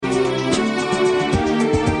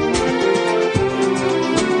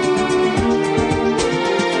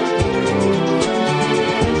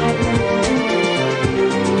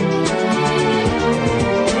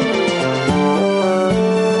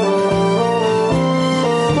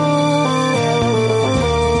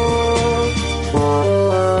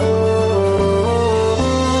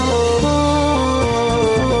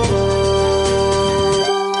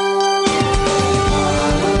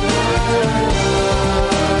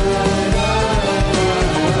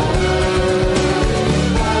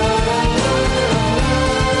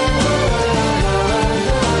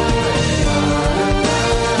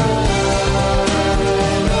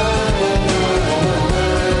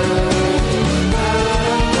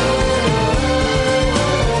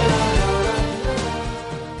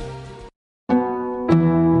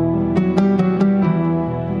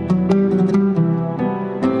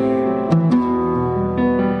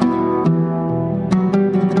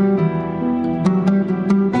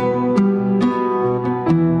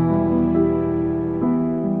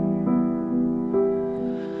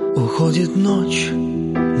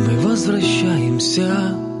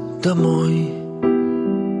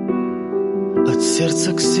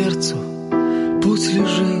сердце к сердцу путь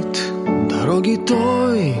лежит дороги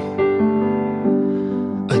той.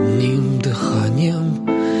 Одним дыханием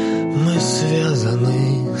мы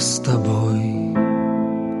связаны с тобой.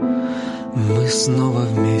 Мы снова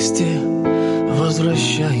вместе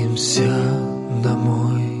возвращаемся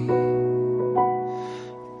домой.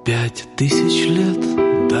 5000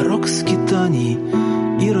 лет дорог, скитаний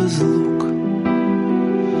и разлук.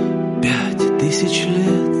 5000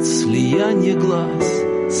 лет слияние глаз,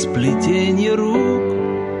 сплетение рук.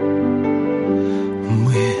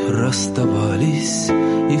 Мы расставались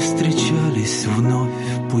и встречались вновь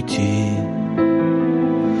в пути.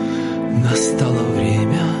 Настало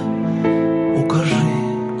время, укажи,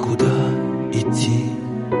 куда идти.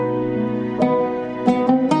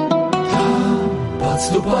 Там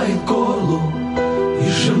подступает к горлу и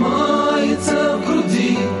сжимается в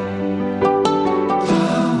груди.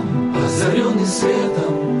 Там, озаренный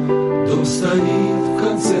светом, дом стоит в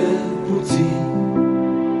конце пути.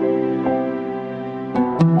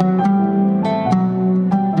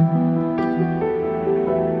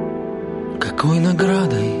 Какой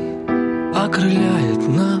наградой окрыляет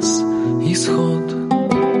нас исход?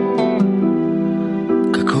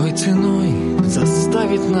 Какой ценой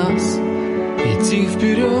заставит нас идти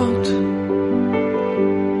вперед?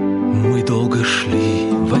 Мы долго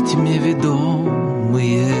шли во тьме,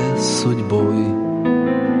 ведомые судьбой.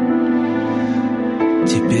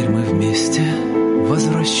 Теперь мы вместе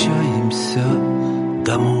возвращаемся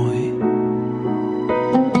домой.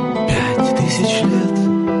 5000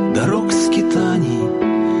 лет дорог, скитаний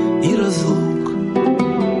и разлук.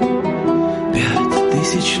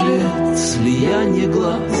 5000 лет слияние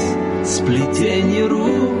глаз, сплетение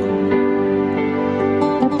рук.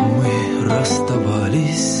 Мы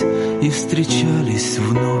расставались и встречались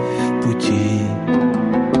вновь в пути.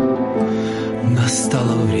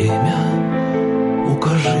 Настало время,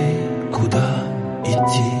 укажи, куда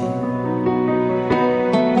идти.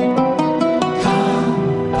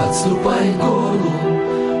 Там подступает к горлу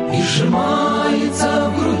и сжимается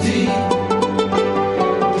в груди.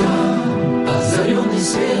 Там, озаренный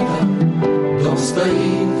светом, дом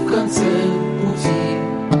стоит в конце пути.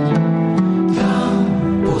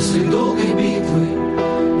 Там, после долгой битвы,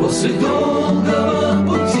 после долгого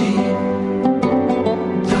пути,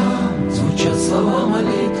 там звучат слова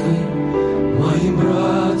молитвы: моим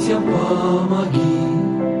братьям помоги.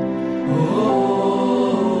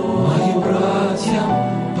 О, моим братьям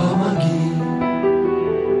помоги.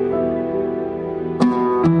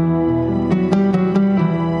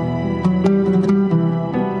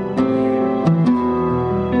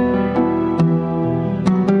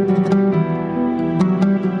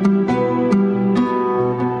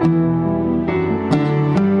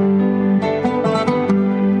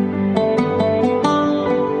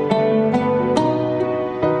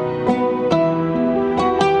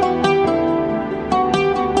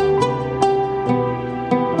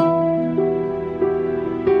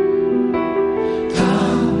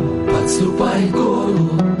 Подступает к горлу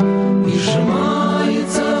и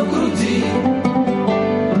сжимается в груди.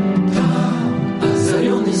 Там,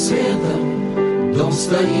 озаренный светом, дом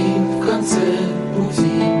стоит в конце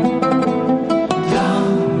пути.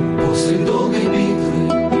 Там, после долгой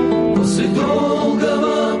битвы, после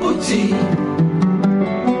долгого пути,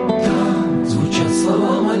 там звучат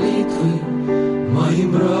слова молитвы: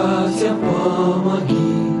 моим братьям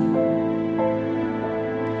помоги.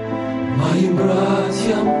 Моим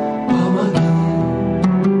братьям помоги.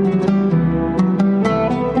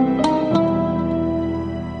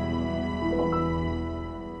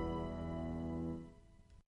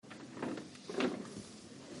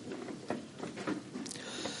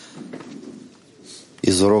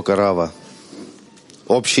 Из урока Рава.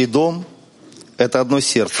 Общий дом — это одно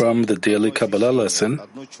сердце. From the daily Kabbalah lesson,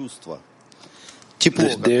 Одно чувство.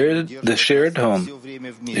 the shared home,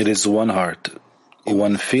 it is one heart,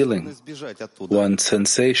 one feeling, one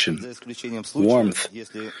sensation, warmth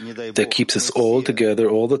that keeps us all together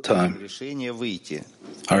all the time.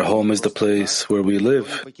 Our home is the place where we live,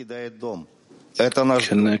 Это наш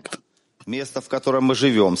connect. место, в котором мы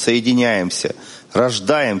живем, соединяемся,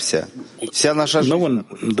 рождаемся. Вся наша No жизнь one,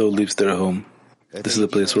 though, leaves their home. This is the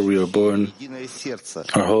place where we are born. единое сердце.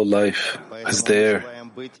 Our whole life is there.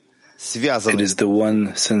 It Связаны is the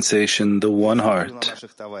one sensation, the one на heart.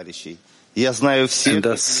 наших товарищей. Я знаю всех, And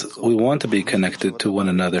thus, we want to be connected to one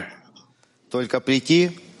another. только прийти,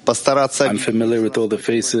 постараться I'm familiar with all the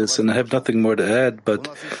faces, and I have nothing more to add but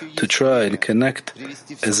to try and connect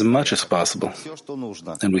as much as possible. все, что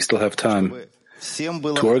нужно, And we still have time всем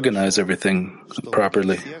было to organize everything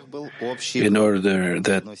properly всех был общий in order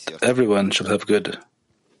that everyone shall have good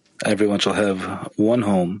Everyone shall have one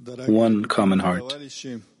home, one common heart.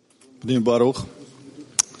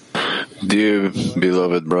 Dear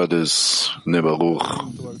beloved brothers,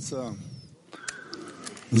 Nebaruch,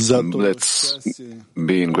 let's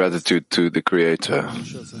be in gratitude to the Creator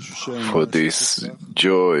for this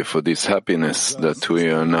joy, for this happiness that we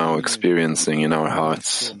are now experiencing in our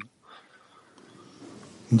hearts,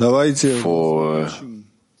 for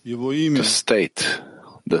the state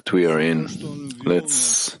that we are in.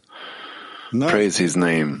 Let's praise His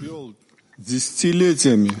name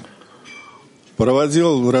for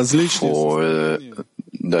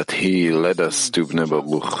that He led us to Bnei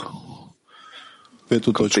Baruch,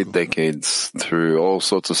 complete decades through all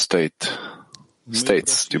sorts of states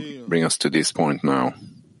to bring us to this point now.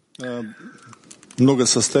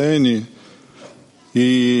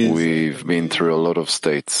 We've been through a lot of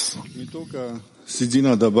states.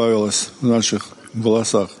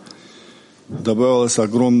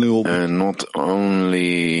 And not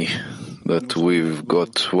only that we've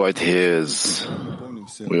got white hairs,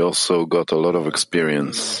 we also got a lot of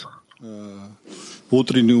experience.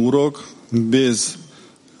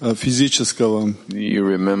 You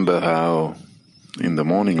remember how in the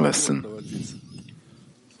morning lesson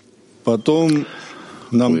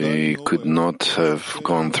we could not have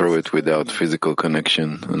gone through it without physical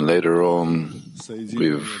connection, and later on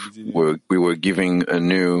we were giving a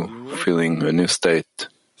new feeling, a new state,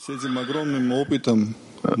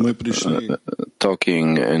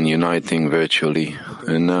 talking and uniting virtually.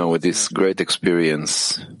 And now with this great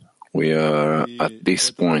experience, we are at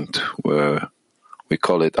this point where we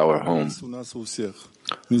call it our home. And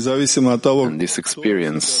this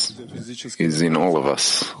experience is in all of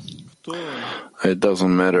us. It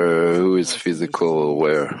doesn't matter who is physical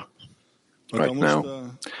where right now.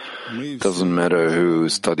 It doesn't matter who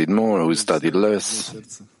studied more, who studied less,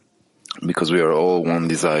 because we are all one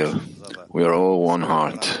desire. We are all one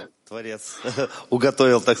heart.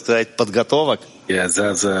 Yeah,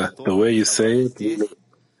 Zaza, The way you say it,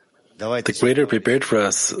 the Creator prepared for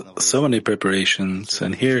us so many preparations,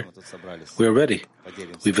 and here we are ready.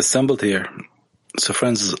 We've assembled here. So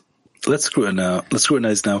friends, let's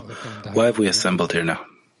scrutinize now. Why have we assembled here now?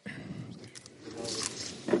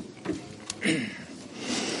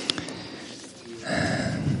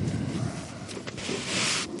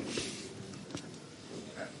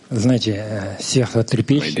 My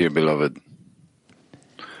dear beloved,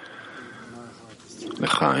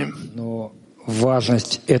 L'chaim,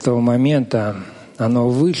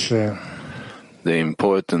 the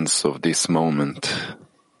importance of this moment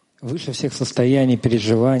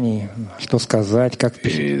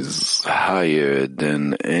is higher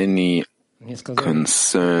than any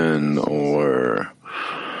concern or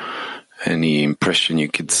any impression you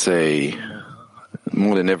could say.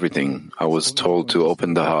 More than everything, I was told to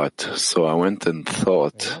open the heart, so I went and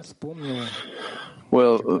thought,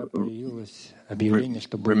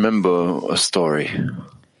 remember a story.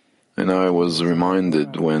 And I was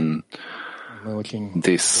reminded when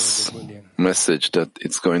this message that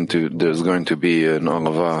there's going to be an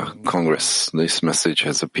Alava Congress, this message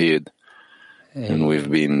has appeared. And we've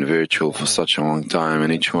been virtual for such a long time,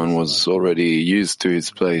 and each one was already used to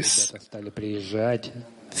his place.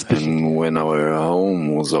 And when our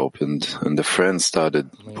home was opened and the friends started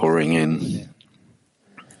pouring in,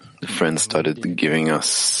 the friends started giving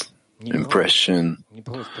us impression.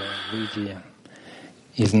 For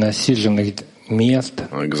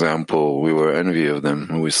example, we were envy of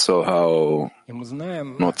them. We saw how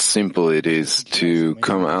not simple it is to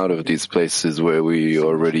come out of these places where we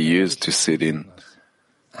already used to sit in.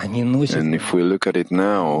 And if we look at it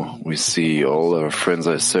now, we see all our friends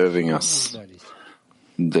are serving us.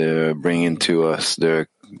 They're bringing to us, they're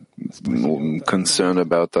concerned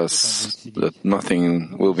about us, that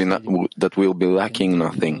nothing will be that we'll be lacking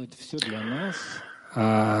nothing.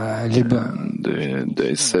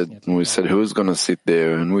 They said, we said, who's going to sit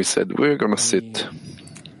there? And we said, we're going to sit.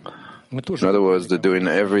 In other words, they're doing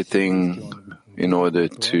everything in order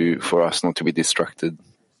for us not to be distracted.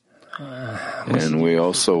 And we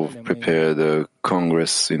also prepared a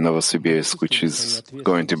Congress in Novosibirsk, which is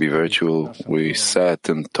going to be virtual. We sat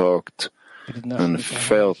and talked and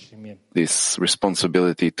felt this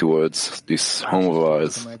responsibility towards this home of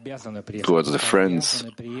ours, towards the friends.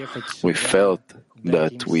 We felt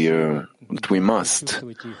that we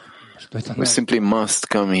simply must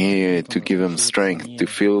come here to give them strength, to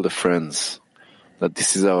feel the friends, that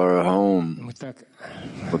this is our home.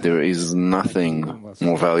 But there is nothing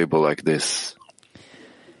more valuable like this.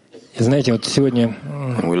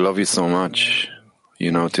 And we love you so much.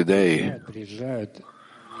 Today,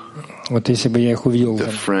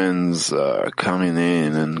 The friends are coming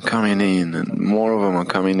in, and more of them are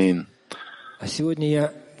coming in.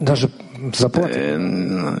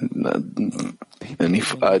 And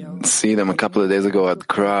if I'd see them a couple of days ago, I'd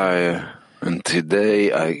cry. And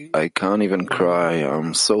today, I can't even cry.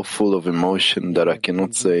 I'm so full of emotion that I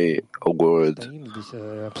cannot say a word.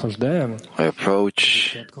 I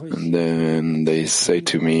approach, and then they say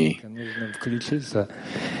to me,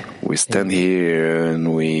 we stand here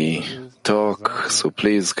and we talk, so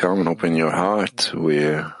please come and open your heart.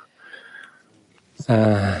 We're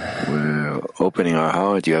opening our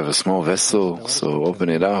heart. You have a small vessel, so open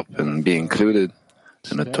it up and be included.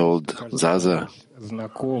 And I told Zaza,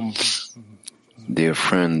 dear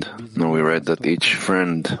friend, no, we read that each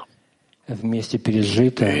friend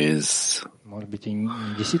is... We've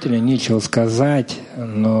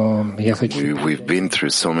been through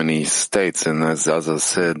so many states, and as Zaza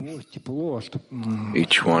said,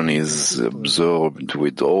 each one is absorbed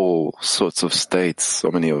with all sorts of states,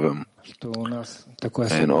 so many of them.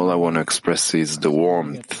 And all I want to express is the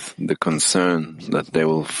warmth, the concern that they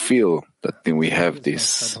will feel that we have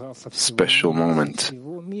this special moment. The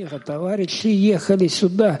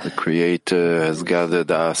Creator has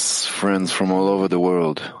gathered us, friends from all over the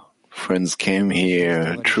world. Friends came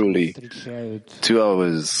here, truly, 2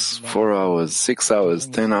 hours, 4 hours, 6 hours,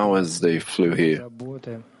 10 hours they flew here.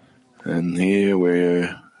 And here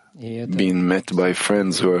we're being met by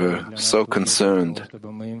friends who are so concerned.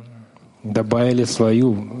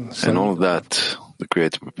 And all that the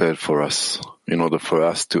Creator prepared for us in order for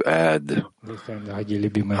us to add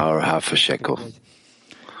our half a shekel.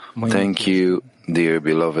 Thank you, dear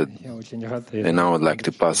beloved. And I would like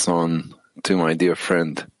to pass on to my dear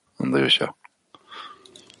friend, Andrusha.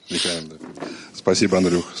 Спасибо,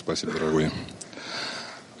 Андрюх. Спасибо, дорогой.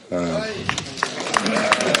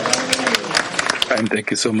 And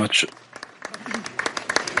thank you so much.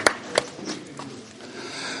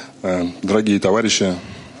 Дорогие товарищи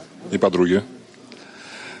и подруги,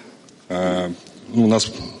 нас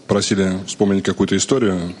просили вспомнить какую-то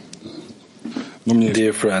историю, но мне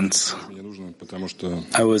Dear friends, не нужно, потому что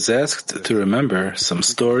I was asked to remember some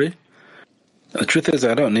story. The truth is,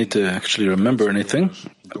 I don't need to actually remember anything,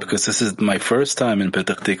 because this is my first time in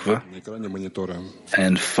Petach Tikva. на экране монитора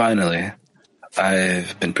And finally,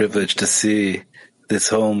 I've been privileged to see this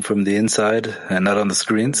home from the inside and not on the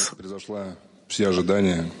screens. превзошла все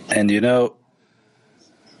ожидания. And you know,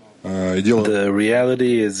 И дело the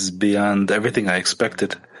reality is beyond everything I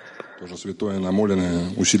expected. тоже святое,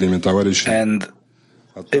 намоленное усилиями товарищей. And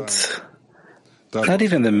it's not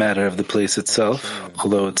even the matter of the place itself,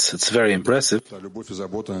 although it's very impressive. Та любовь и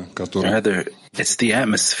забота, которая Rather, it's the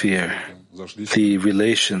atmosphere, зашли the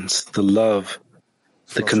relations, the love,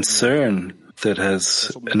 the concern that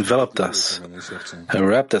has enveloped us в сердце. and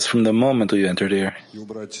wrapped us from the moment we entered here. И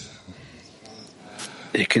убрать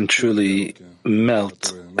It can truly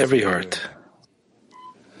melt every heart.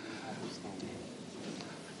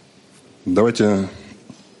 Давайте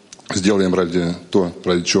сделаем ради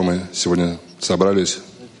чего мы сегодня собрались,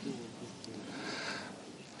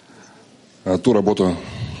 ту работу,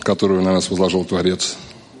 которую на нас возложил Творец,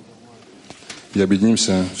 и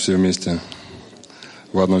объединимся все вместе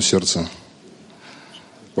в одно сердце,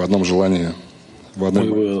 в одном желании, в We одной...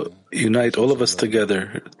 will unite all of us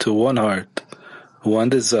together to one heart, one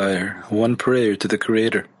desire, one prayer to the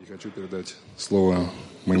Creator. И хочу передать слово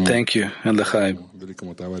моему Thank you, and l'chaim.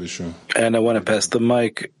 великому товарищу And I want to pass the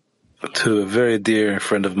mic to a very dear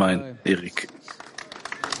friend of mine, Eric.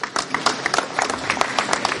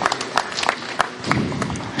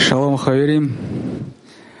 Shalom, Chaverim.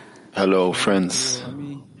 Hello, friends.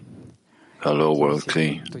 Hello, World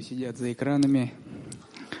Kli. Кто сидят за экранами.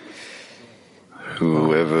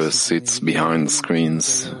 Whoever sits behind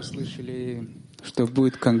screens, Когда услышали, что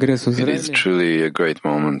будет конгресс в it is Израиле, truly a great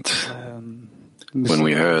moment. When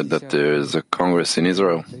we heard that there is a Congress in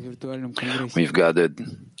Israel, на виртуальном конгрессе. we've gathered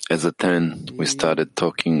as a 10. We started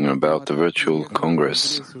talking about the virtual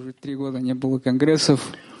Congress. Уже 3 года не было конгрессов.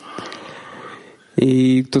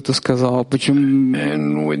 И кто-то сказал, почему...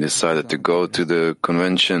 And we decided to go to the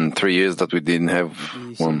convention 3 years that we didn't have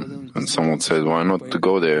one. And someone said, why not to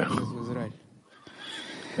go there?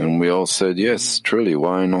 And we all said, yes, truly,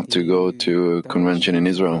 why not to go to a convention in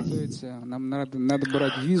Israel? Нам надо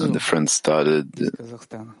брать визу And the friends started из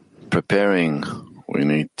Казахстана. preparing. We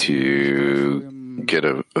need to get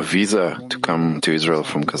a visa to come to Israel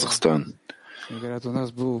from Kazakhstan. И говорят, у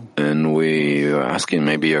нас был And we were asking,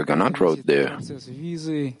 maybe Yoganat wrote there. процесс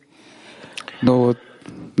визы. Но вот,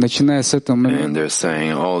 начиная с этого момента, And they're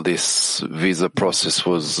saying all this visa process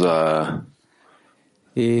was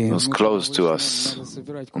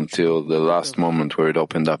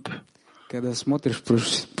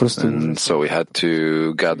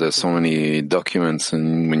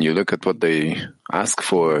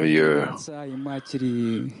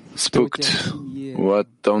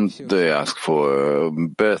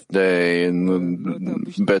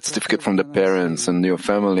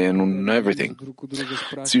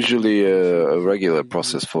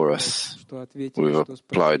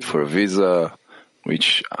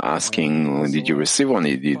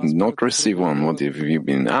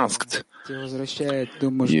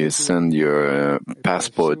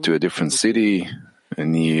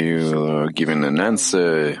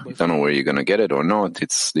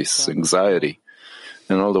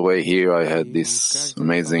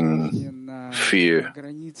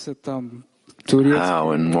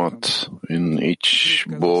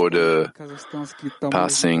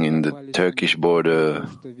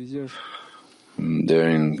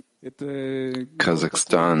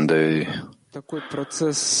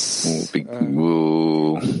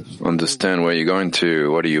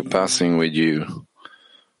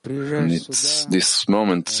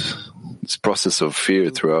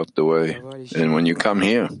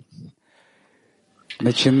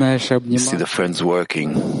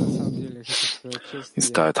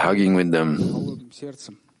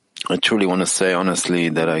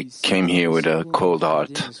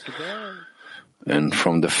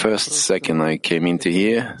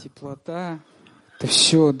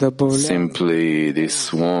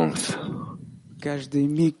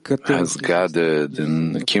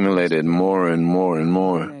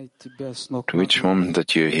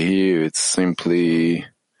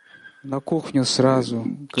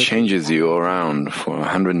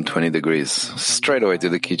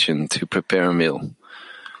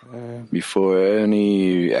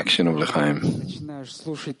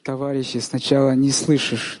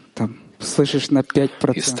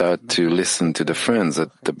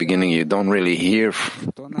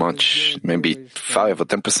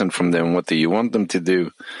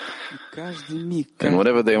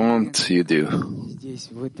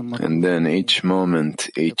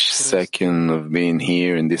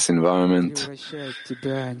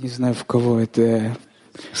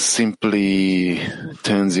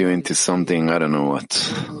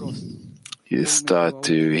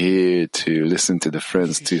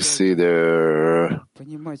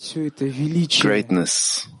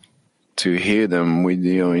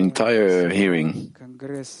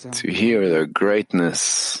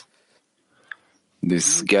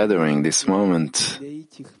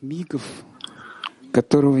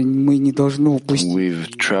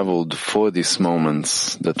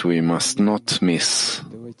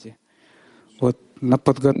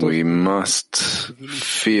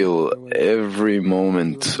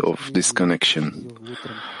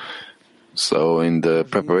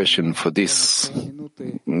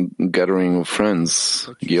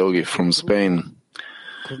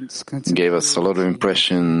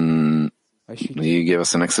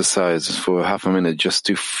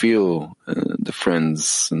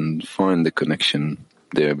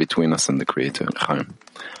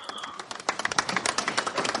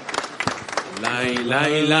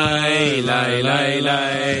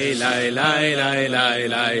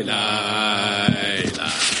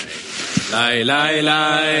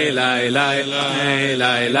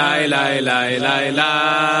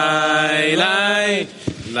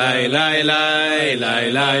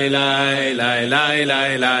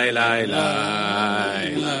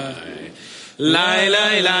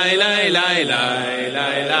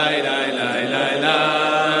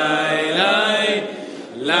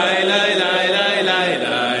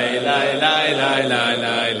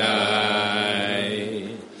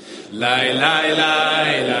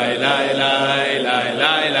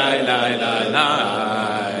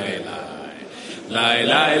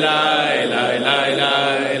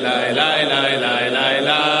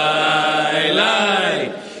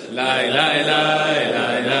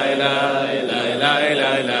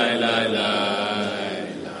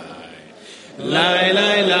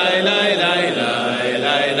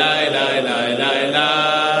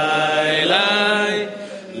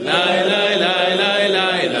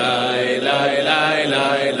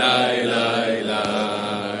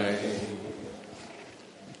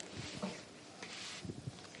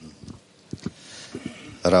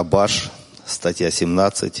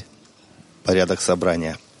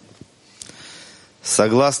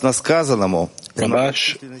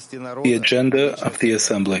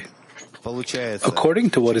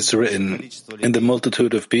According to what is written, in the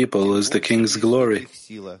multitude of people is the King's glory.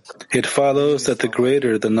 It follows that the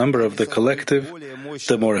greater the number of the collective,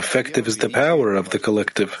 the more effective is the power of the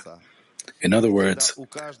collective. In other words,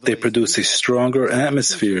 they produce a stronger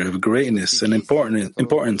atmosphere of greatness and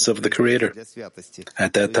importance of the Creator.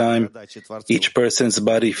 At that time, each person's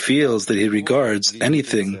body feels that he regards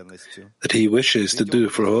anything that he wishes to do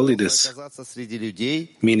for holiness,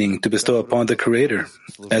 meaning to bestow upon the Creator,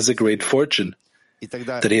 as a great fortune,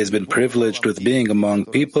 that he has been privileged with being among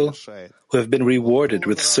people who have been rewarded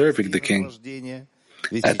with serving the King.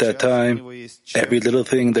 At that time, every little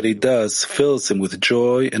thing that he does fills him with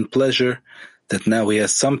joy and pleasure that now he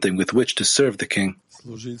has something with which to serve the King.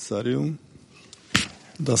 To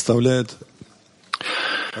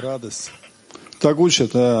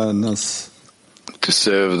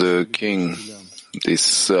serve the King, this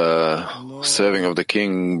serving of the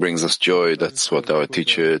King brings us joy. That's what our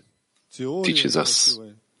teacher teaches us.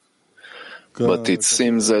 But it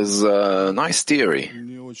seems as a nice theory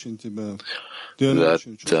that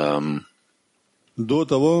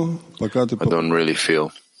I don't really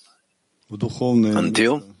feel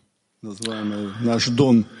until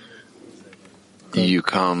you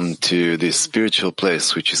come to this spiritual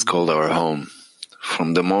place which is called our home.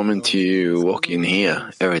 From the moment you walk in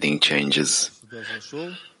here, everything changes.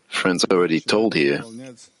 Friends already told here,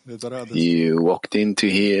 you walked into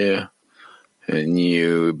here and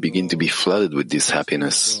you begin to be flooded with this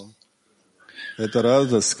happiness.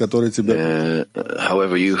 However,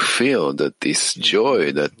 you feel that this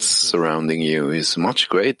joy that's surrounding you is much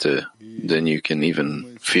greater than you can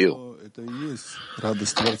even feel.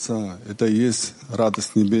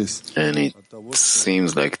 And it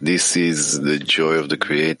seems like this is the joy of the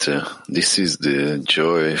Creator. This is the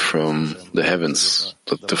joy from the heavens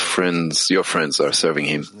that your friends are serving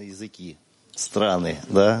Him. What about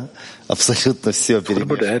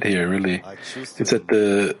that here, really? It's that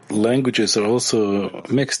the languages are also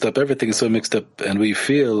mixed up. Everything is so mixed up, and we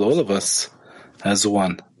feel, all of us, as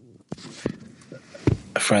one.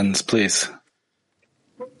 Friends, please.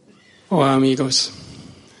 Oh, amigos.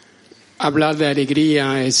 Hablar de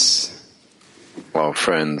alegría es... Well,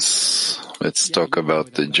 friends, let's talk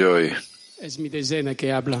about the joy. Es mi decena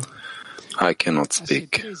que habla. I cannot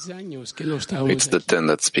speak. It's the 10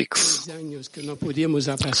 that speaks.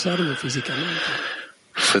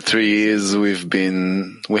 For 3 years we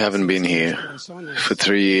haven't been here. For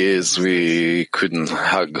 3 years we couldn't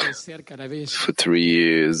hug. For 3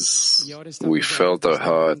 years we felt our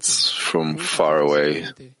hearts from far away.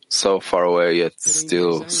 So far away yet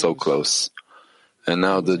still so close. And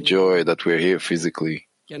now the joy that we're here physically.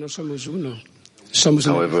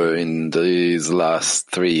 However, in these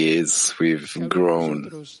last 3 years, we've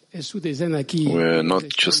grown. We're not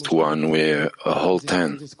just one, we're a whole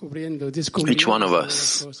 10. Each one of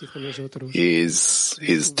us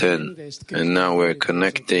is 10. And now we're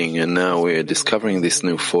connecting, and now we're discovering this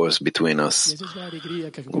new force between us.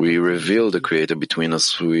 We reveal the Creator between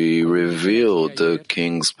us. We reveal the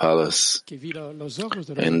King's palace.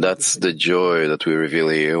 And that's the joy that we reveal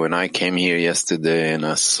here. When I came here yesterday and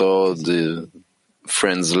I saw the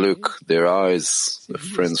friends look, their eyes, the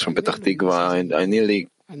friends from Petach Tikva, I nearly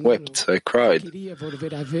wept, I cried.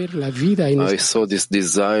 I saw this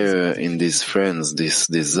desire in these friends, this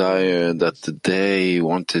desire that they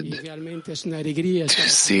wanted to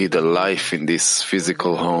see the life in this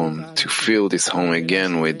physical home, to feel this home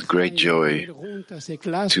again with great joy,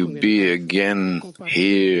 to be again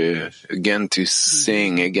here, again to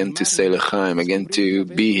sing, again to say L'chaim, again to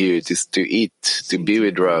be here, to eat, to be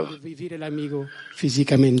with Rav,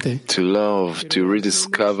 to love, to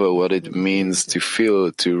rediscover what it means to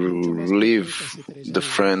feel, to live the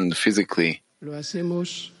friend physically. But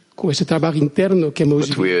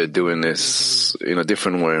we are doing this in a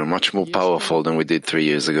different way, much more powerful than we did 3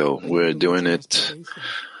 years ago. We're doing it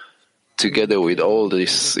together with all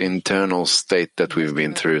this internal state that we've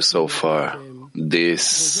been through so far.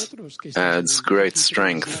 This adds great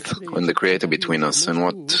strength in the Creator between us. And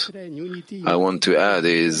what I want to add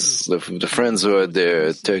is the friends who are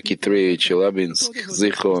there, Turkey 3, Chelyabinsk,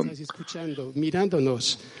 Zichron,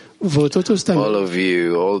 all of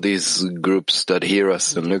you, all these groups that hear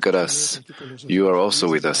us and look at us, you are also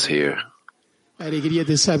with us here.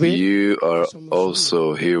 You are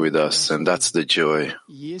also here with us, and that's the joy,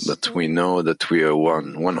 that we know that we are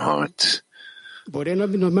one heart. And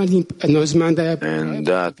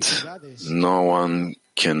that no one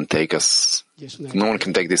can take this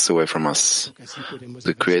away from us.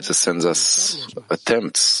 The Creator sends us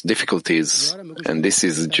attempts, difficulties, and this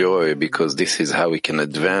is joy because this is how we can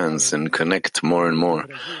advance and connect more and more.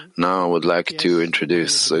 Now I would like to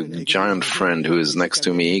introduce a giant friend who is next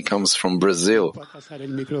to me. He comes from Brazil,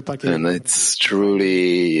 and it's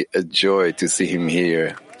truly a joy to see him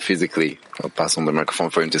here physically. I'll pass on the microphone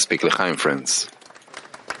for him to speak. L'chaim, friends.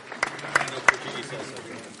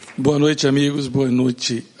 Boa noite, amigos. Boa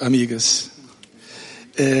noite, amigas.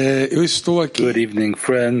 Eu estou aqui. Good evening,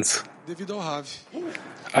 friends. Devido ao Rav.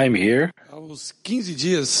 I'm here Aos 15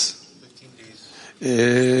 dias.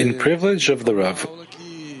 in privilege of the Rav.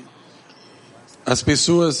 As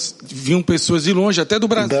pessoas vinham pessoas de longe, até do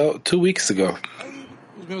Brasil. About 2 weeks ago,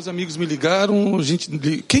 Os meus amigos me ligaram.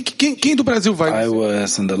 Quem do Brasil vai? I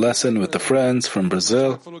was in the lesson with the friends from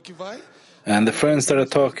Brazil, Falou que vai. and the friends started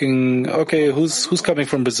talking. Okay, who's coming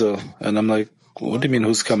from Brazil? And I'm like, what do you mean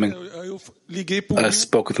who's coming? Aí eu liguei pro I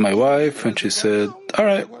spoke with my wife, and she said, all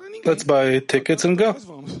right, let's buy tickets and go.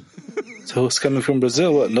 So who's coming from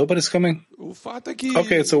Brazil? What, nobody's coming? O fato é que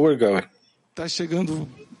Okay, so we're going. tá chegando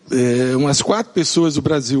umas 4 pessoas do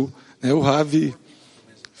Brasil. Né? O Ravi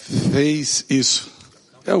fez isso.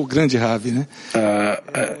 É o grande Ravi, né?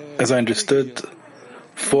 As I understood,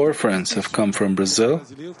 4 friends have come from Brazil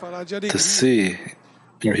Brasileiro falar de to alegria. see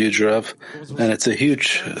your huge Rav, and it's a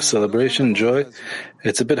huge celebration, joy.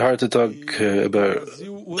 It's a bit hard to talk about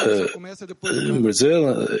O ano só começa depois do ano.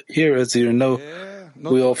 Brazil. Here, as you know,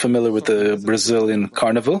 we're all familiar with the Brazilian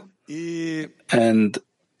carnival, E, and the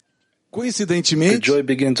coincidentemente, joy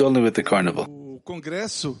begins only with the carnival. o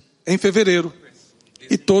congresso é em fevereiro.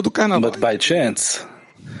 E todo o carnaval. But by chance,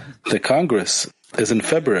 the Congress is in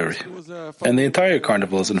February, and the entire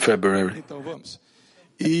carnival is in February. Então vamos.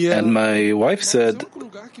 E And my wife é said, o único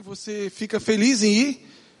lugar que você fica feliz em ir.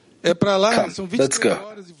 É para lá, Come, são let's 23 go.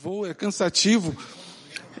 horas de voo, é cansativo.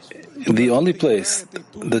 the only place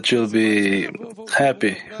that you'll be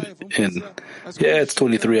happy in, yeah, it's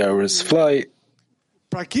 23 hours flight.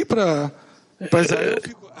 Para aqui, para Israel, eu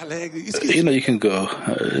fico alegre. Esqueci. You know, you can go,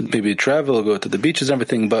 maybe travel, go to the beaches,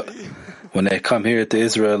 everything, but when I come here to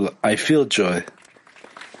Israel, I feel joy.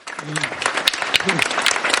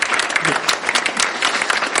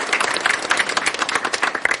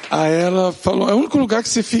 Aí ela falou, é o único lugar que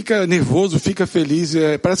você fica nervoso, fica feliz,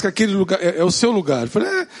 parece que aquele lugar é o seu lugar. Eu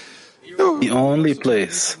falei, The only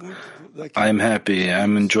place I'm happy,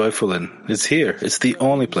 I'm joyful in, is here. It's the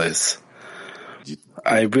only place.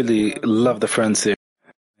 I really love the friends here.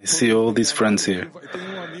 I see all these friends here.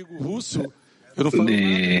 tem amigo russo, eu não falo nada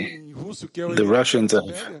em russo, que é The Russians, I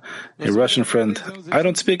have a Russian friend. I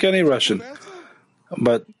don't speak any Russian,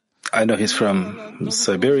 but I know he's from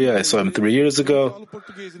Siberia. I saw him 3 years ago. falo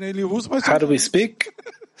português, né? Ele é russo, mas How do we speak?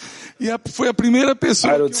 E foi a primeira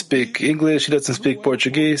pessoa I don't speak English, he doesn't speak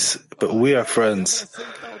Portuguese, but we are friends.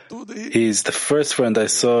 tudo aí. He's the first friend I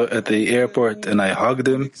saw at the airport, and I hugged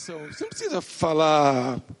him. Você não precisa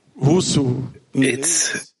falar russo,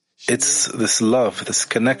 inglês. It's this love, this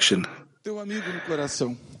connection. Teu amigo no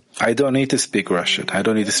coração. I don't need to speak Russian. I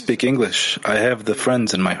don't need to speak English. I have the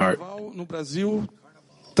friends in my heart. No Brasil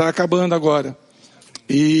está acabando agora.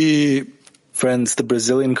 E Friends, the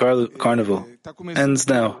Brazilian carnival está começando ends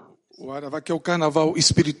now. o Aravá, que é o carnaval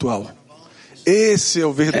espiritual. Esse é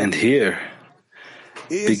o verdadeiro. And here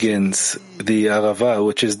begins the Arava,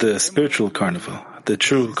 which is the spiritual carnival, the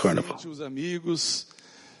true carnival. Os amigos,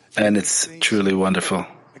 And it's truly wonderful.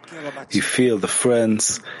 You feel the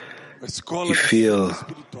friends, a escola you feel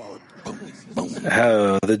espiritual. Bom,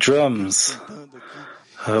 how the drums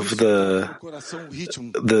of the coração, o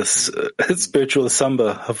ritmo. spiritual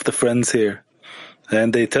samba of the friends here,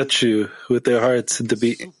 and they touch you with their hearts to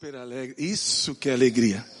beat. Super alegre. Isso que é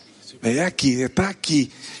alegria. É aqui, tá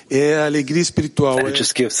aqui. É a alegria espiritual. It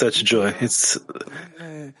just gives such joy. It's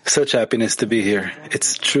such happiness to be here.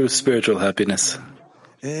 It's true spiritual happiness.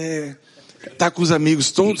 Tá com os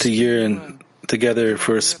amigos todos. To yearn together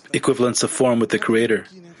for equivalence of form with the Creator.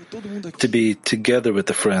 Todo mundo aqui. To be together with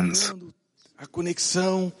the friends. A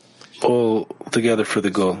conexão. All together for the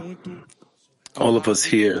goal. All of us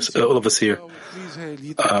here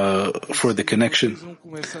for the connection.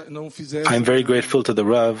 I'm very grateful to the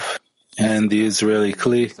Rav and the Israeli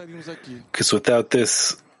Kli, because without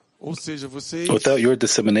this, Ou seja, vocês, without your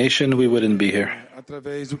dissemination, we wouldn't be here.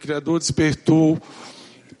 através do Criador, despertou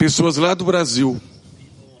pessoas lá do Brasil.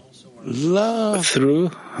 Lá.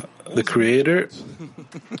 Through the Creator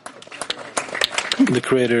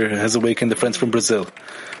has awakened the friends from Brazil.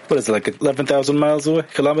 What is it, like 11,000 miles away,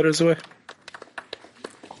 kilometers away?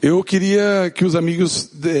 Eu queria que os amigos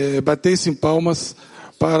batessem palmas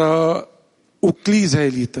para o CLI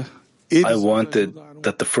israelita. I wanted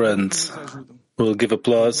that the friends will give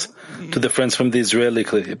applause to the friends from the Israeli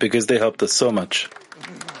CLI because they helped us so much.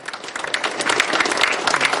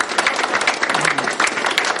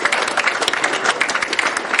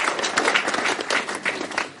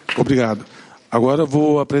 Obrigado. Agora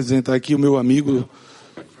vou apresentar aqui o meu amigo.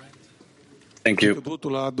 Thank you. Do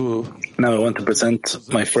outro lado. Now I want to present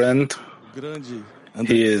my friend.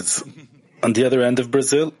 He is on the other end of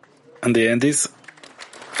Brazil, on the Andes,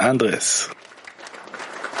 Andres.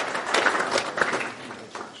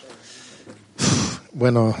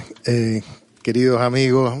 Bueno, queridos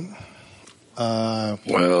amigos,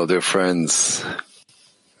 well, dear friends,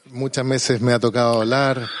 muchas veces me ha tocado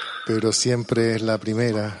hablar, pero siempre es la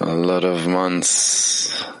primera. A lot of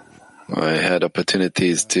months I had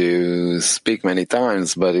opportunities to speak many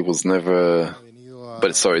times, but it was never,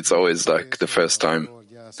 it's always like the first time.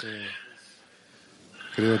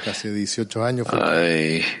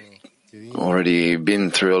 I already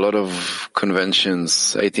been through a lot of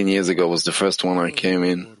conventions. 18 years ago was the first one I came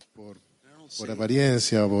in.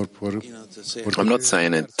 I'm not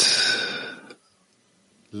saying it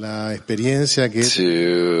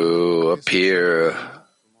to appear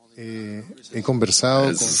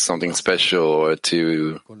as something special or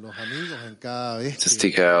to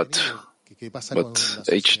stick out, but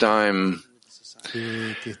each time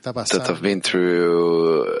that I've been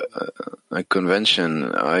through a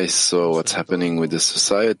convention, I saw what's happening with the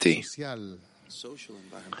society,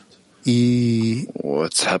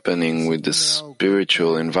 what's happening with the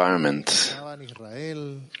spiritual environment,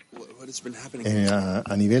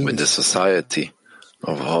 with the society.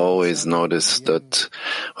 I've always noticed that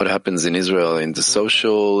what happens in Israel in the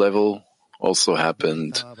social level also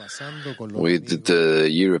happened with the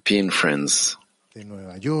European friends. The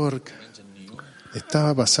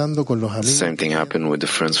same thing happened with the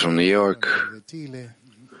friends from New York,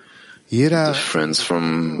 the friends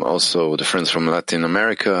from Latin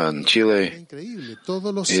America and Chile.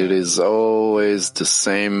 It is always the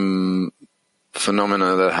same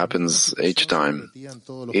phenomena that happens each time.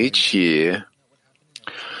 Each year,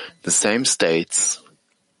 the same states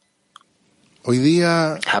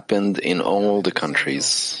happened in all the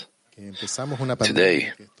countries.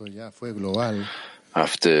 Today,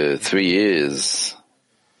 after 3 years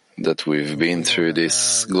that we've been through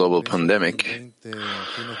this global pandemic,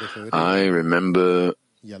 I remember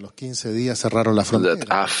that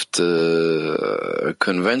after a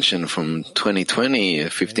convention from 2020,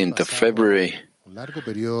 15th of February,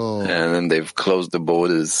 and then they've closed the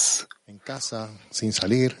borders,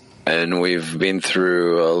 and we've been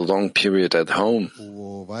through a long period at home,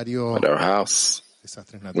 at our house,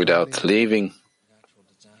 without leaving.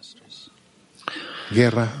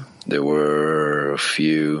 There were a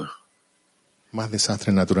few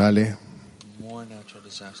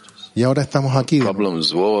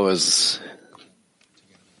problems, wars,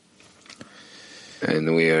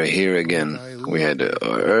 and we are here again. We had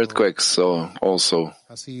earthquakes also,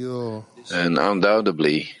 and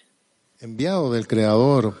undoubtedly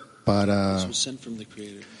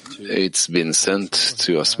it's been sent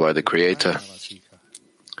to us by the Creator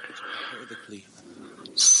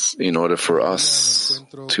in order for us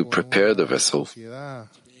to prepare the vessel.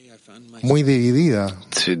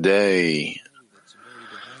 Today,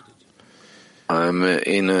 I'm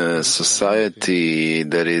in a society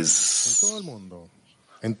that is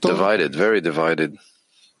divided, very divided.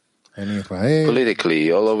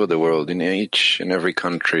 Politically, all over the world, in each and every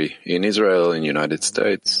country, in Israel, in the United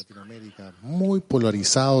States,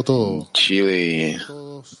 Chile,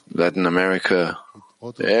 Latin America,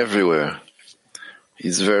 everywhere.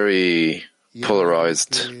 It's very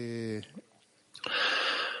polarized.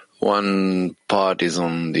 One part is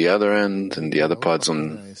on the other end, and the other part's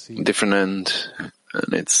on a different end.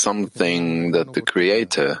 And it's something that the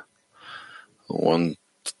Creator want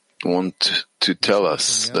to tell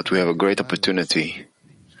us that we have a great opportunity.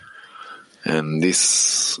 And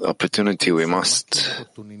this opportunity, we must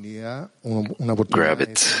grab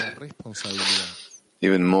it.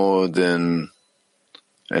 Even more than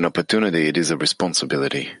an opportunity, it is a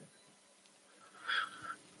responsibility.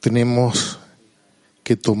 Tenemos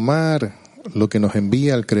que tomar lo que nos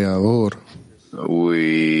envía el Creador.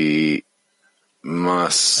 We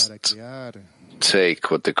must take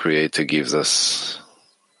what the Creator gives us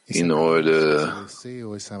in order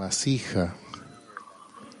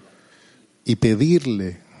y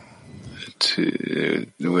pedirle.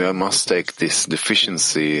 We must take this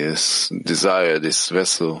deficiency, this desire, this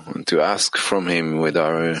vessel, and to ask from Him with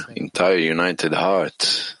our entire united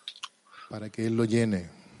heart para que Él lo llene.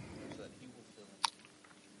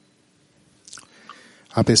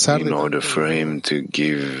 in order for Him to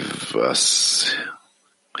give us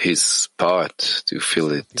His part, to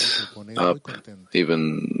fill it up,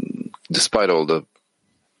 even despite all the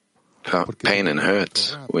pain and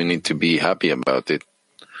hurt. We need to be happy about it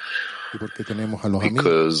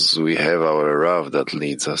because we have our Rav that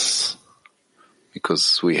leads us,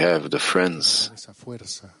 because we have the friends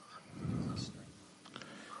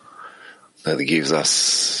that gives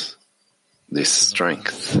us this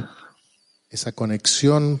strength, that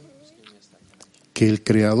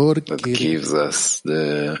gives us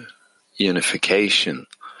the unification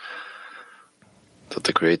that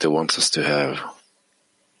the Creator wants us to have.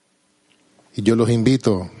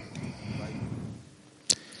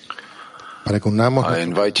 I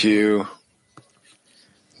invite you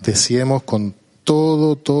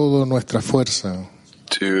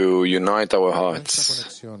to unite our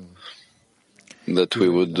hearts, that we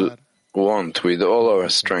would want with all our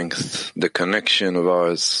strength the connection of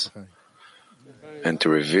ours and to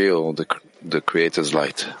reveal the Creator's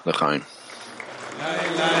light, the Chaim.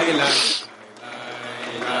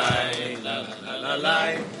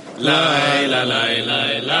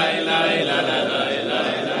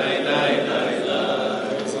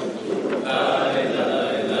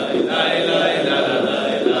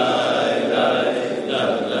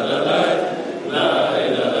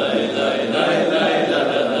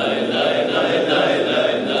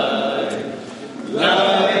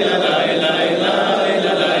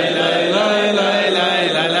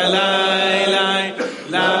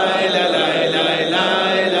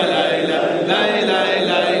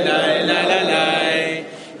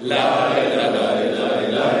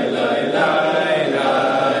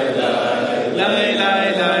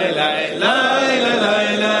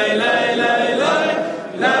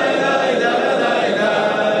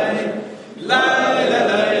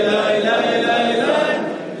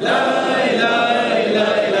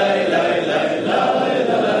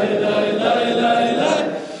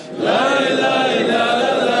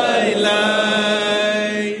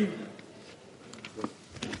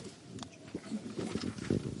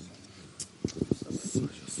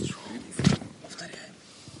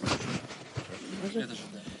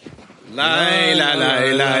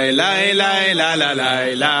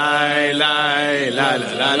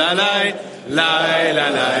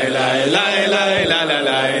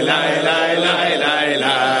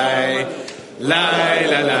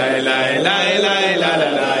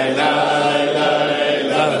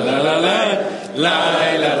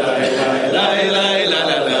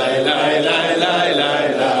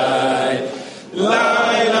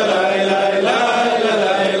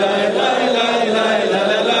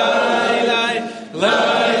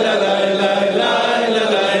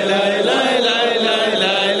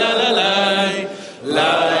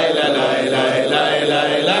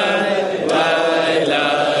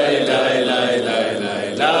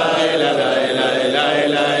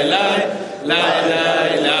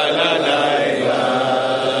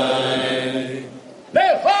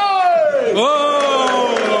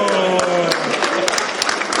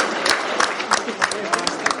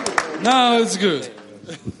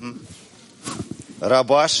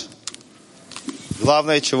 Рабаш.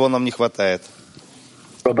 Главное, чего нам не хватает.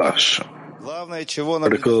 Rabash.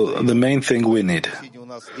 Article, the main thing we need.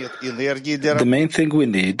 The main thing we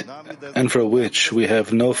need, and for which we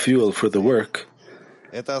have no fuel for the work,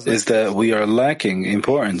 is that we are lacking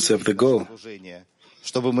importance of the goal.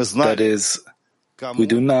 That is, we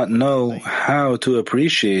do not know how to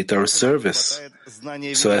appreciate our service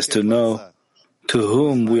so as to know to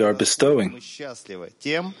whom we are bestowing.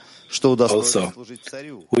 Also,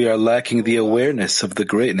 we are lacking the awareness of the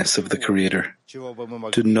greatness of the Creator,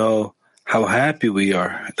 to know how happy we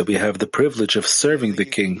are that we have the privilege of serving the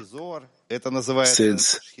King,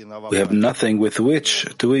 since we have nothing with which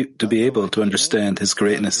to be able to understand His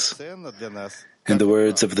greatness. In the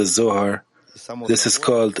words of the Zohar, this is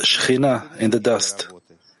called Shekhinah in the dust,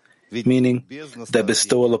 meaning that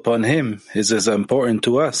bestowal upon Him is as important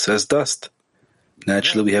to us as dust.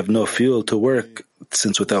 Naturally, we have no fuel to work,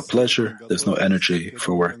 since without pleasure, there's no energy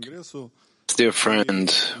for work. Dear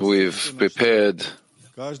friend, we've prepared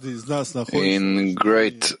in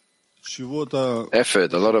great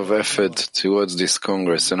effort, a lot of effort towards this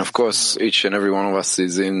Congress. And of course, each and every one of us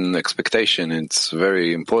is in expectation. It's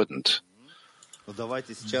very important. And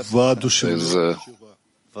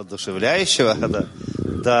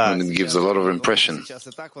it gives a lot of impression.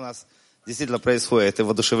 Действительно происходит. И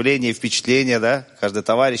воодушевление, и впечатление, да? Каждый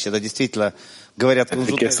товарищ, это действительно говорят. I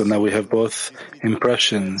guess now we have both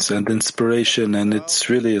impressions and inspiration, and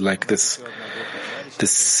it's really like this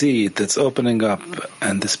seed that's opening up,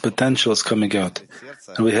 and this potential is coming out.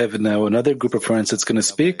 And we have now another group of friends that's going to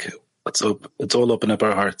speak. Let's all open up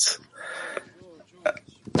our hearts.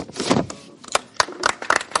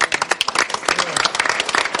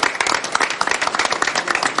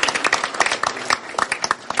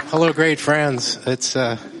 Hello, great friends. It's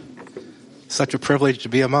such a privilege to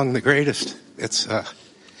be among the greatest. It's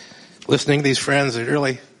listening to these friends. It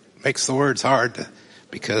really makes the words hard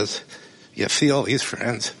because you feel these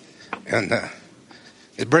friends, and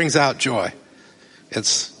it brings out joy.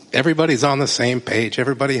 Everybody's on the same page.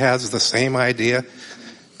 Everybody has the same idea,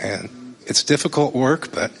 and it's difficult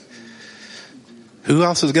work, but who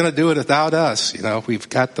else is going to do it without us? You know, we've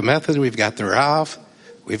got the method, we've got the Rav,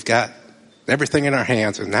 we've got everything in our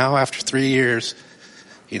hands. And now after 3 years,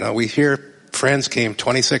 you know, we hear friends came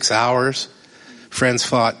 26 hours, friends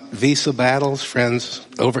fought visa battles, friends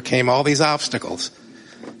overcame all these obstacles.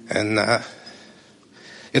 And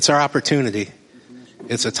it's our opportunity.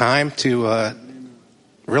 It's a time to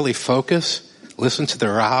really focus, listen to the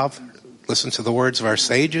Rav, listen to the words of our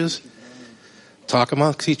sages, talk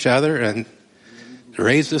amongst each other, and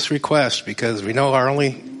raise this request, because we know our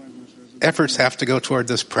only efforts have to go toward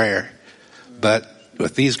this prayer. But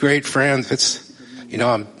with these great friends, it's, you know,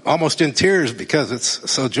 I'm almost in tears because it's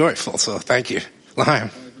so joyful. So thank you.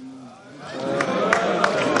 L'chaim.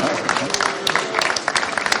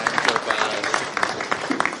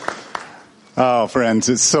 Oh, friends,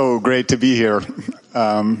 it's so great to be here.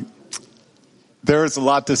 There's a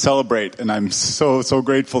lot to celebrate, and I'm so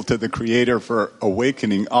grateful to the Creator for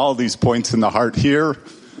awakening all these points in the heart here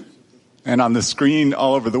and on the screen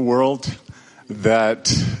all over the world,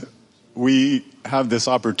 that we have this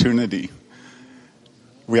opportunity.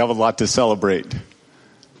 We have a lot to celebrate.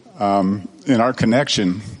 In our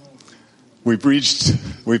connection, we've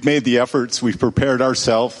made the efforts, we've prepared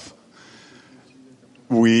ourselves.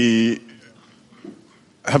 We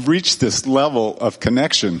have reached this level of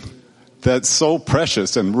connection that's so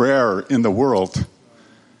precious and rare in the world.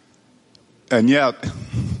 And yet,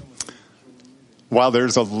 while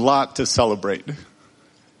there's a lot to celebrate,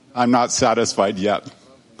 I'm not satisfied yet,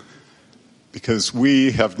 because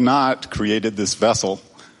we have not created this vessel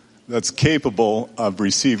that's capable of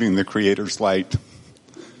receiving the Creator's light.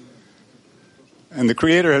 And the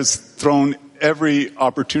Creator has thrown every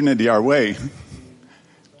opportunity our way,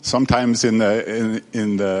 sometimes in the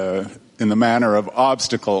manner of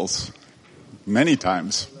obstacles, many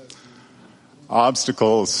times.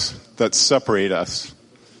 Obstacles that separate us,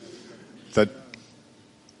 that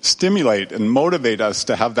stimulate and motivate us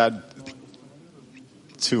to have that,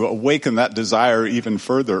 to awaken that desire even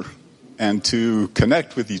further and to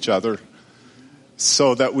connect with each other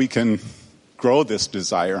so that we can grow this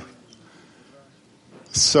desire.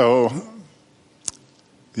 So,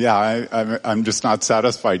 yeah, I'm just not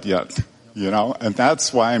satisfied yet, you know, and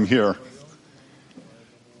that's why I'm here.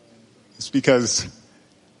 It's because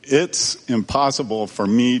it's impossible for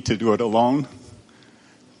me to do it alone.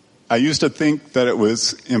 I used to think that it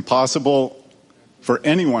was impossible for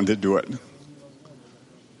anyone to do it.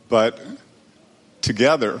 But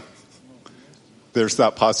together, there's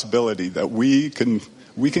that possibility that we can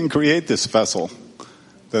create this vessel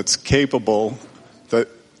that's capable, that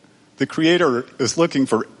the Creator is looking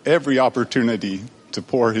for every opportunity to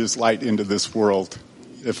pour His light into this world,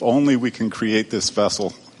 if only we can create this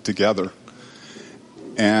vessel together.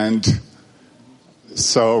 And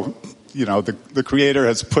so, you know, the Creator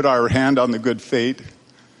has put our hand on the good fate,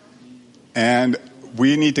 and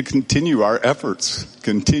we need to continue our efforts,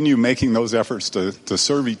 continue making those efforts to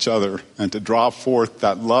serve each other and to draw forth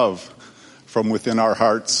that love from within our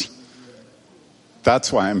hearts.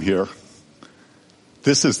 That's why I'm here.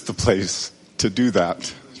 This is the place to do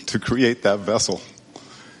that, to create that vessel.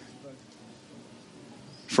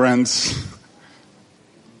 Friends,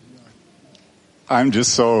 I'm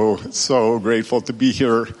just so grateful to be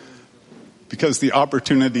here, because the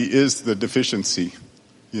opportunity is the deficiency.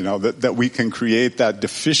 You know, that we can create that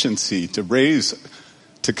deficiency,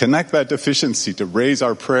 to connect that deficiency, to raise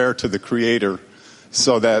our prayer to the Creator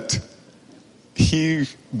so that He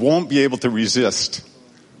won't be able to resist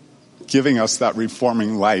giving us that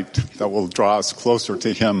reforming light that will draw us closer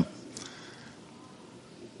to Him.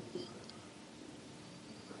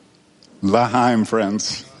 L'chaim,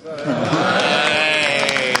 friends.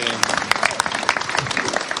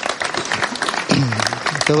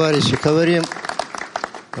 Товарищи, говорим,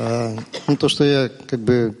 то, что я,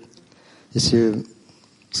 если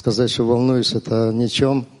сказать, что волнуюсь, это ни о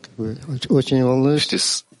чем, очень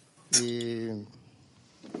волнуюсь. И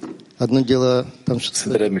So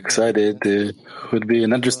that I'm excited would be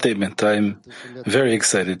an understatement. I'm very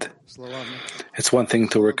excited. It's one thing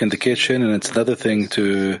to work in the kitchen, and it's another thing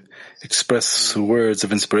to express words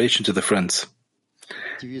of inspiration to the friends.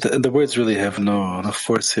 The words really have no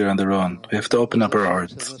force here on their own. We have to open up our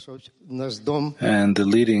hearts. And the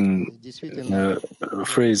leading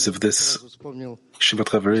phrase of this Shivat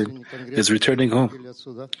Chaverim is returning home.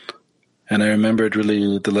 And I remembered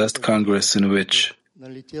really the last Congress in which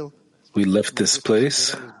we left this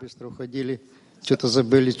place.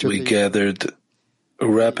 We gathered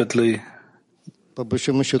rapidly,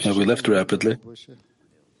 and we left rapidly.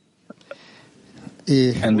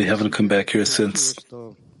 And we haven't come back here since.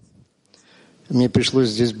 It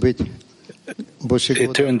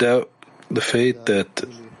turned out the fate that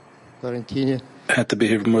I had to be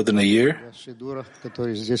here for more than a year,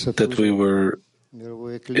 that we were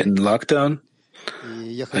in lockdown.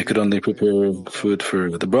 I could only prepare food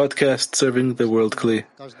for the broadcast, serving the World Kli,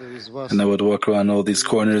 and I would walk around all these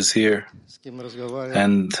corners here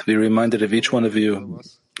and be reminded of each one of you,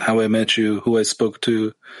 how I met you, who I spoke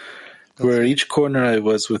to, where each corner I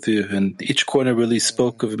was with you, and each corner really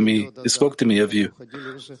spoke to me of you.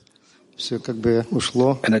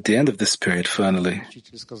 And at the end of this period, finally,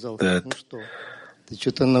 that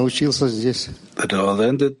it all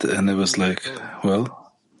ended, and it was like, well,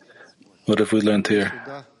 what have we learned here?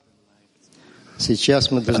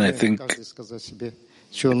 And I think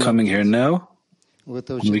coming here now, when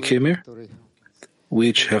we came here, we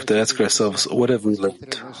each have to ask ourselves, what have we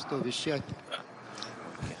learned?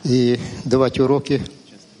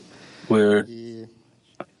 Where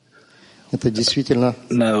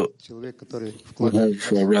now we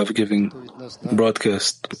have a Rav giving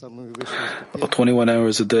broadcast 21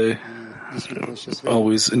 hours a day,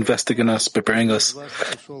 always investing in us, preparing us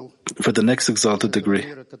for the next exalted degree.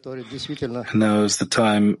 And now is the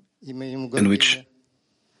time in which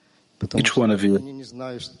each one of you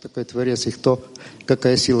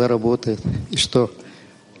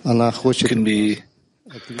can be.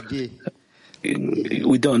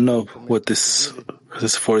 We don't know what this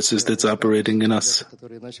force is that's operating in us,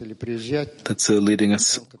 that's leading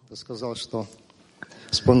us.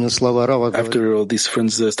 After all these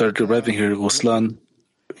friends started arriving here, Ruslan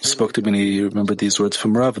spoke to me and he remembered these words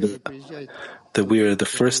from Rav, that we are the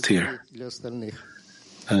first here.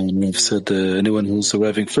 And Rav said, anyone who's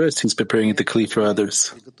arriving first, he's preparing the Kli for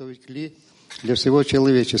others.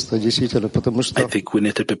 I think we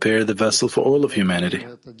need to prepare the vessel for all of humanity.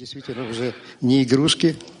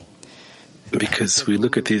 Because we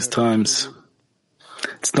look at these times,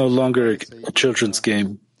 it's no longer a children's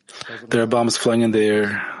game. There are bombs flying in the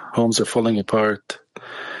air, homes are falling apart.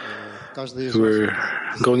 We're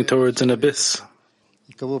going towards an abyss.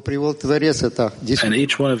 And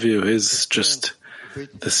each one of you is just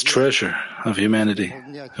this treasure of humanity,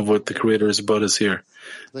 of what the Creator has brought us here.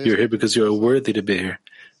 You're here because you are worthy to be here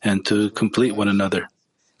and to complete one another.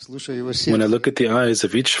 When I look at the eyes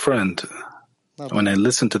of each friend, when I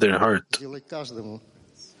listen to their heart, we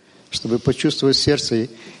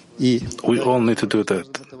all need to do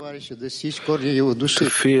that, to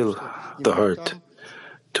feel the heart,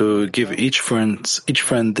 to give each friend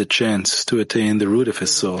the chance to attain the root of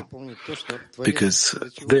his soul, because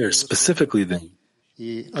there, specifically then,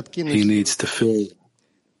 he needs to feel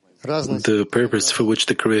the purpose for which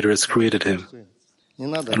the Creator has created him.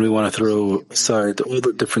 And we want to throw aside all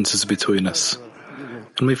the differences between us.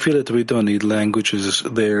 And we feel that we don't need languages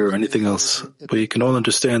there or anything else. We can all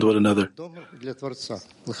understand one another.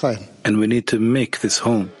 And we need to make this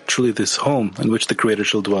home, truly this home in which the Creator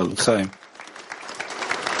shall dwell. L'chaim.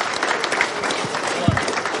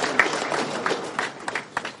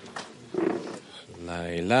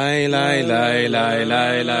 Lai, lai, lai, lai, lai,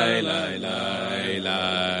 lai, lai, lai,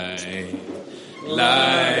 lai.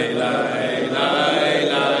 Lai, lai, lai, lai,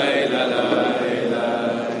 lai,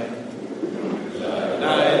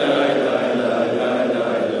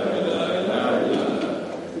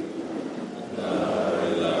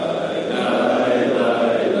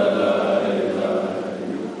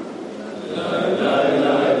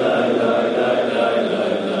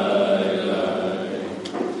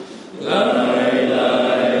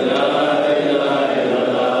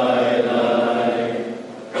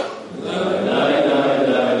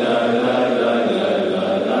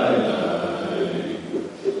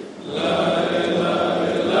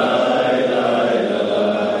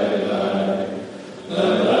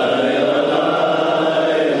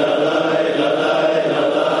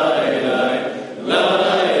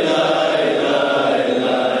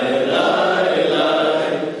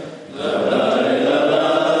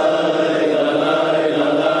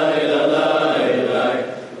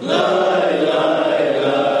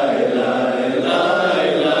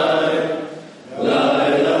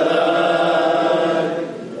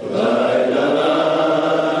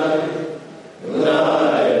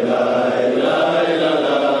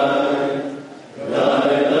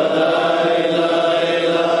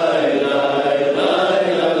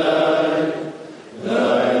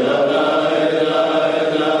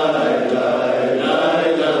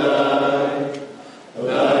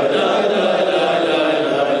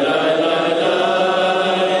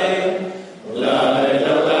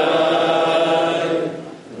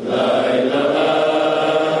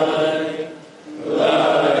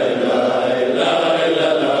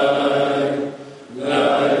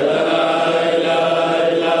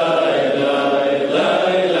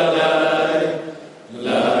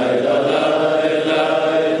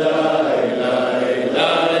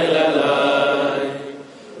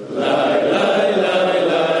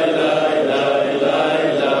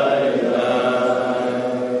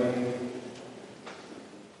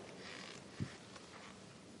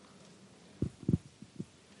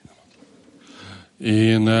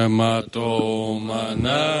 הנה מה טוב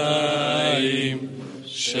עיניים,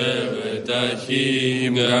 שבת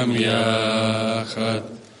אחים גם יחד.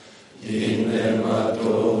 הנה מה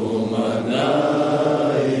טוב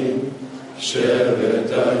עיניים,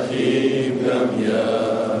 שבת אחים גם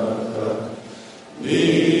יחד.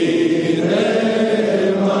 הנה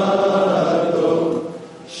מה טוב,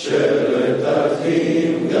 שבת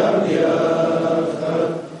אחים גם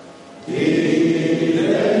יחד.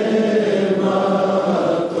 הנה מה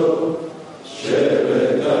טוב,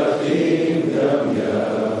 שבת אחים גם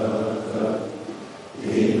יחד.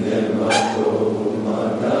 הנה מה טוב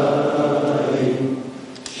עיניים,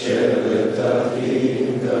 שבת אחים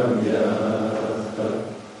גם יחד.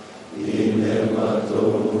 הנה מה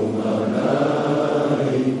טוב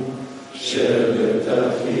עיניים, שבת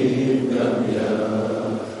אחים גם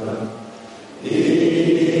יחד.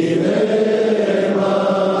 הנה מה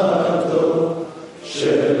טוב,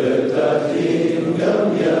 שבת אחים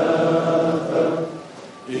גם יחד.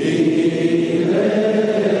 הנה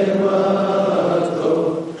מה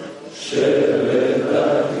טוב, שבת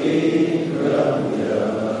אחים גם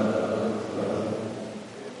יחד.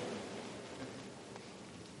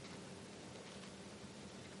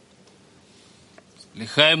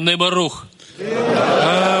 לחיים בני ברוך.